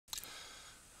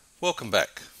Welcome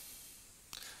back.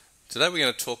 Today we're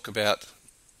going to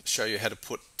show you how to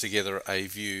put together a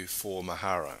view for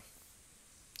Mahara.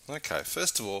 Okay,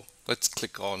 first of all, let's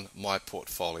click on My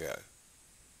Portfolio.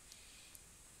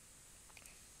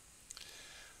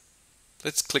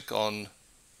 Let's go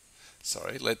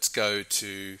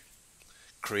to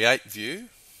Create View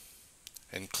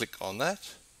and click on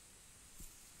that.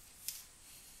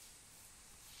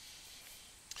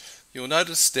 You'll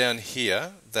notice down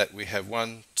here that we have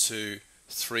 3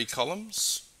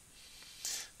 columns.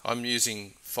 I'm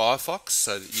using Firefox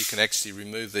so that you can actually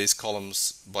remove these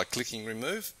columns by clicking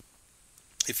Remove.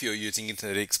 If you're using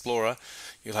Internet Explorer,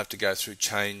 you'll have to go through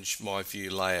Change My View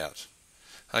Layout.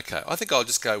 Okay, I think I'll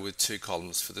just go with 2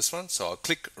 columns for this one, so I'll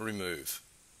click Remove.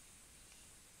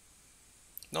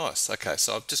 Nice, okay,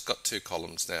 so I've just got 2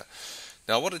 columns now.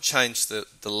 Now I want to change the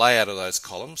layout of those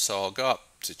columns, so I'll go up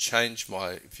to Change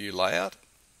My View Layout.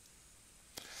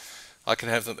 I can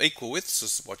have them equal widths,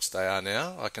 as what they are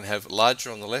now. I can have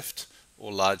larger on the left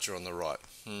or larger on the right.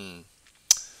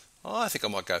 I think I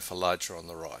might go for larger on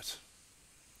the right.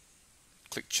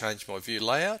 Click Change My View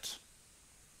Layout.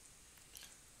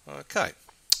 Okay,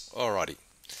 alrighty.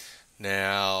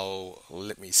 Now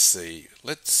let me see.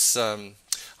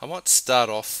 I might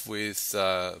start off with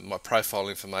my profile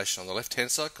information on the left hand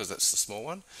side because that's the small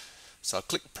one. So I'll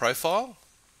click Profile.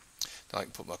 I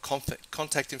can put my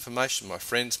contact information, my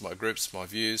friends, my groups, my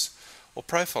views, or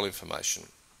profile information.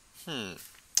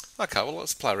 Okay, well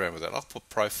let's play around with that. I'll put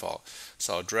Profile.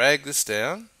 So I'll drag this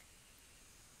down.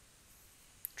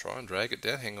 Try and drag it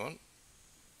down, hang on.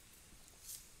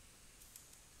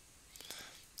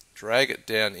 Drag it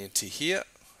down into here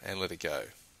and let it go.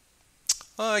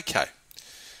 Okay,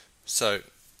 so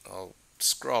I'll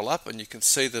scroll up and you can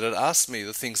see that it asks me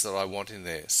the things that I want in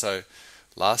there. So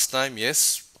last name,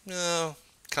 yes. No,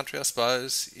 country I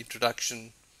suppose,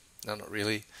 introduction, no not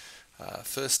really,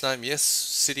 first name, yes,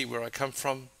 city where I come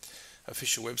from,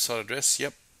 official website address,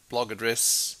 yep, blog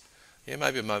address, yeah,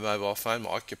 maybe my mobile phone, my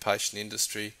occupation,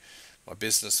 industry, my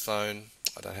business phone,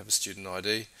 I don't have a student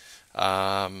ID,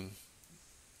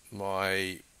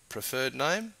 my preferred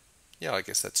name, yeah, I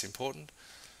guess that's important,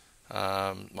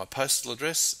 my postal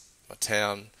address, my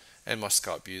town, and my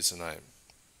Skype username.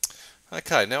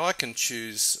 Okay, now I can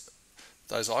choose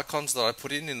those icons that I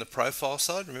put in the profile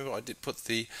side. Remember I did put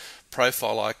the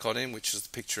profile icon in, which is the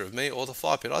picture of me, or the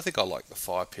fire pit. I think I like the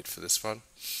fire pit for this one.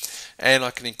 And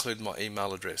I can include my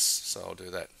email address, so I'll do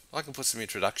that. I can put some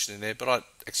introduction in there, but I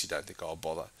actually don't think I'll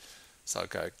bother. So I'll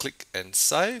go click and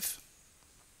save.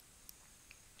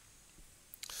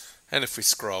 And if we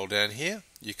scroll down here,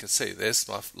 you can see there's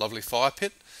my lovely fire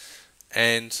pit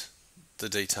and my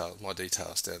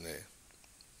details down there.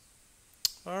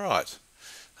 Alright.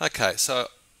 Okay, so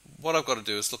what I've got to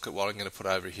do is look at what I'm going to put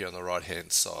over here on the right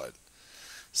hand side.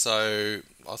 So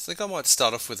I think I might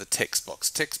start off with a text box.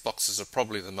 Text boxes are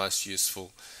probably the most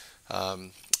useful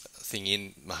thing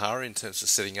in Mahara in terms of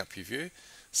setting up your view.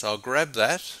 So I'll grab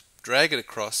that, drag it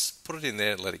across, put it in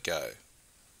there and let it go.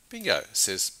 Bingo, it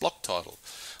says block title.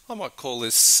 I might call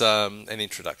this an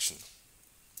introduction.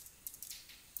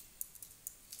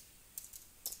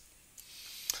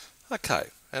 Okay,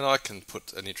 and I can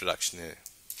put an introduction there.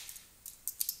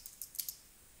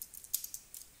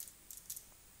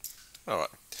 Alright,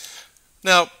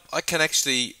 now I can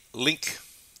actually link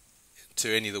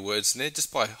to any of the words in there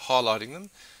just by highlighting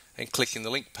them and clicking the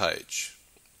link page.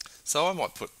 So I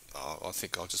might put, I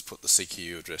think I'll just put the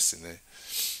CQU address in there.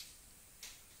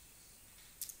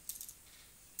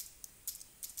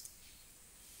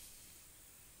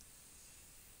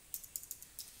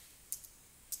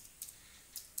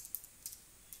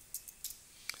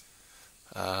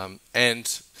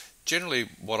 And generally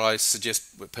what I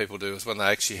suggest what people do is when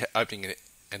they're actually opening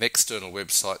an external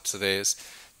website to theirs,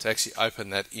 to actually open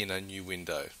that in a new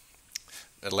window.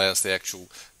 It allows the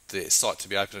site to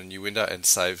be opened in a new window and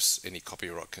saves any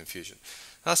copyright confusion.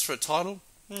 Ask for a title?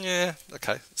 Yeah,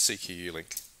 okay, CQU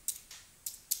link.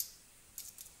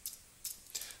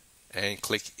 And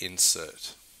click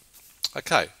Insert.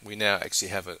 Okay, we now actually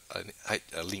have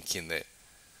a link in there.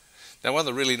 Now one of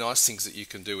the really nice things that you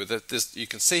can do with it, you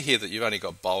can see here that you've only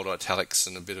got bold italics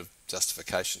and a bit of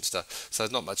justification stuff, so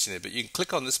there's not much in there, but you can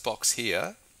click on this box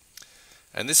here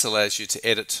and this allows you to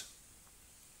edit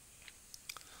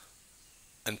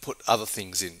and put other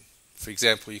things in. For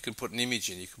example, you can put an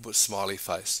image in, you can put smiley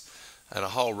face and a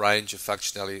whole range of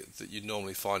functionality that you'd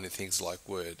normally find in things like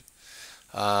Word.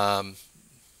 I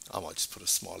might just put a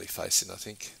smiley face in, I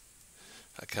think.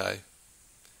 Okay,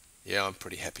 yeah, I'm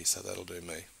pretty happy, so that'll do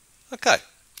me. Okay,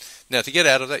 now to get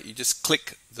out of that you just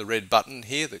click the red button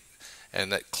here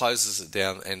and that closes it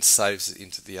down and saves it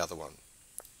into the other one.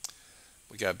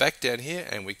 We go back down here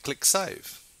and we click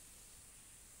Save.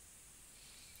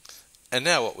 And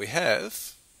now what we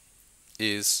have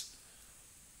is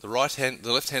the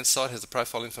left-hand side has the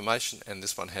profile information, and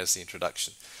this one has the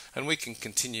introduction. And we can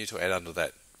continue to add under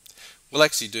that. We'll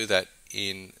actually do that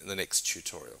in the next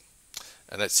tutorial.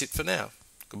 And that's it for now.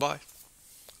 Goodbye.